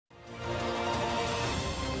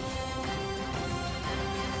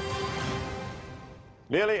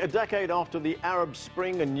Nearly a decade after the Arab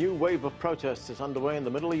Spring, a new wave of protests is underway in the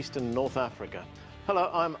Middle East and North Africa.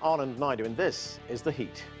 Hello, I'm Anand Naidu, and this is The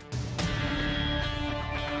Heat.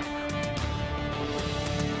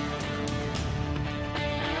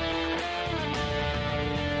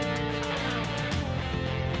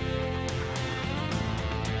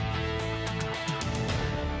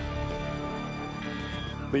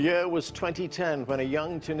 The year was 2010 when a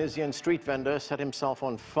young Tunisian street vendor set himself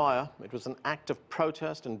on fire. It was an act of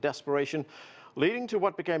protest and desperation, leading to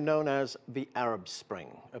what became known as the Arab Spring,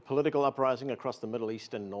 a political uprising across the Middle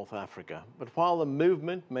East and North Africa. But while the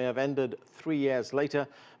movement may have ended 3 years later,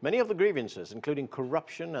 many of the grievances, including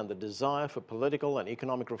corruption and the desire for political and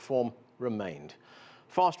economic reform, remained.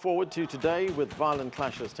 Fast forward to today, with violent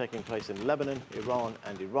clashes taking place in Lebanon, Iran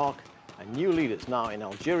and Iraq, and new leaders now in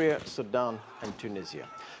Algeria, Sudan and Tunisia.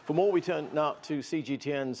 For more, we turn now to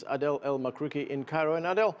CGTN's Adel al-Mahrouky in Cairo. And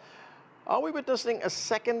Adel, are we witnessing a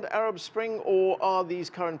second Arab Spring, or are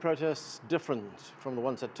these current protests different from the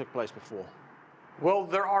ones that took place before? Well,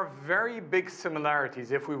 there are very big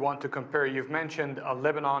similarities if we want to compare. You've mentioned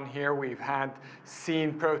Lebanon here. We've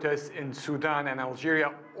seen protests in Sudan and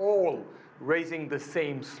Algeria, all raising the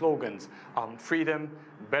same slogans: freedom,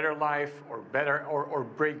 better life, or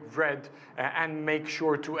break bread, and make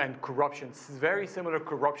sure to end corruption. It's very similar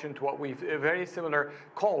corruption to very similar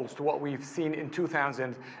calls to what we've seen in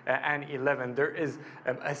 2011. There is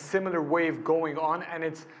a similar wave going on, and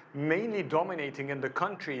it's mainly dominating in the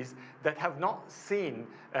countries that have not seen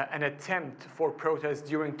an attempt for protest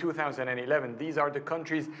during 2011. These are the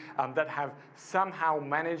countries that have somehow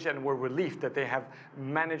managed and were relieved that they have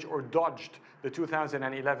managed or dodged the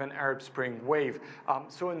 2011 Arab Spring wave.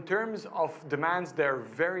 So in terms of demands, they're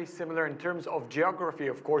very similar. In terms of geography,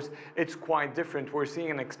 of course, it's quite different. We're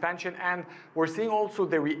seeing an expansion, and we're seeing also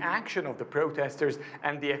the reaction of the protesters,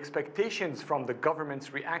 and the expectations from the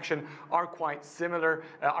government's reaction are quite similar,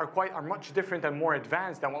 are much different and more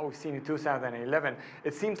advanced than what we've seen in 2011.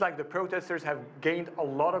 It seems like the protesters have gained a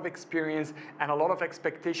lot of experience and a lot of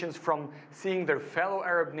expectations from seeing their fellow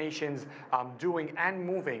Arab nations doing and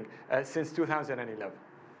moving since 2011.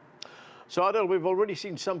 So, Adel, we've already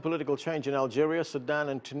seen some political change in Algeria, Sudan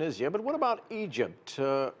and Tunisia, but what about Egypt?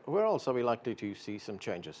 Where else are we likely to see some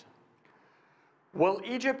changes? Well,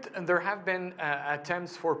 Egypt, there have been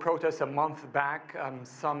attempts for protests a month back.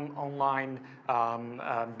 Some online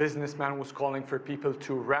businessman was calling for people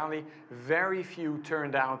to rally. Very few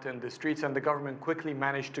turned out in the streets, and the government quickly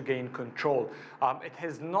managed to gain control. It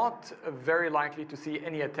is not very likely to see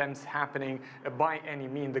any attempts happening by any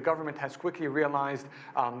means. The government has quickly realized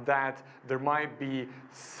that there might be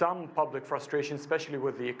some public frustration, especially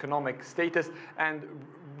with the economic status, and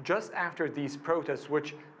just after these protests,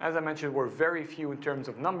 which, as I mentioned, were very few in terms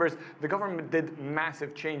of numbers, the government did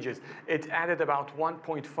massive changes. It added about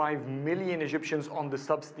 1.5 million Egyptians on the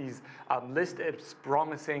subsidies list. It's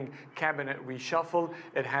promising cabinet reshuffle.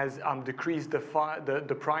 It has decreased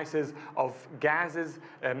the prices of gases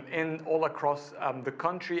all across the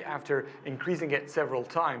country after increasing it several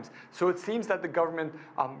times. So it seems that the government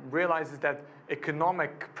realizes that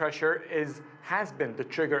economic pressure has been the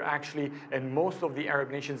trigger, actually, in most of the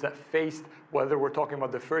Arab nations that faced, whether we're talking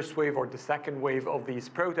about the first wave or the second wave of these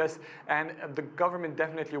protests. And the government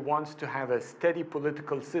definitely wants to have a steady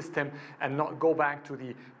political system and not go back to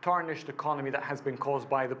the tarnished economy that has been caused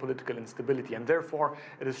by the political instability. And therefore,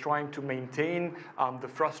 it is trying to maintain the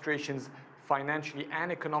frustrations financially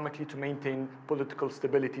and economically, to maintain political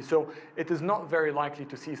stability. So it is not very likely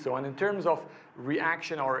to see so. And in terms of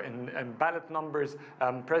reaction or in ballot numbers,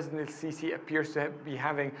 President al-Sisi appears to be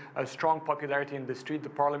having a strong popularity in the street. The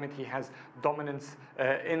parliament, he has dominance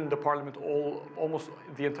in the parliament. Almost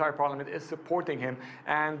the entire parliament is supporting him.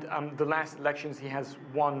 And the last elections, he has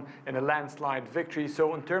won in a landslide victory.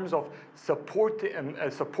 So in terms of support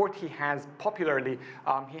he has popularly,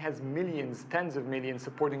 he has millions, tens of millions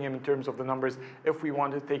supporting him in terms of the numbers. If we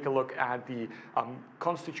want to take a look at the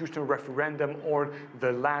constitutional referendum or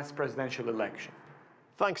the last presidential election.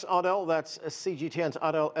 Thanks, Adel. That's CGTN's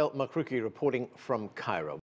Adel al-Mahrouky reporting from Cairo.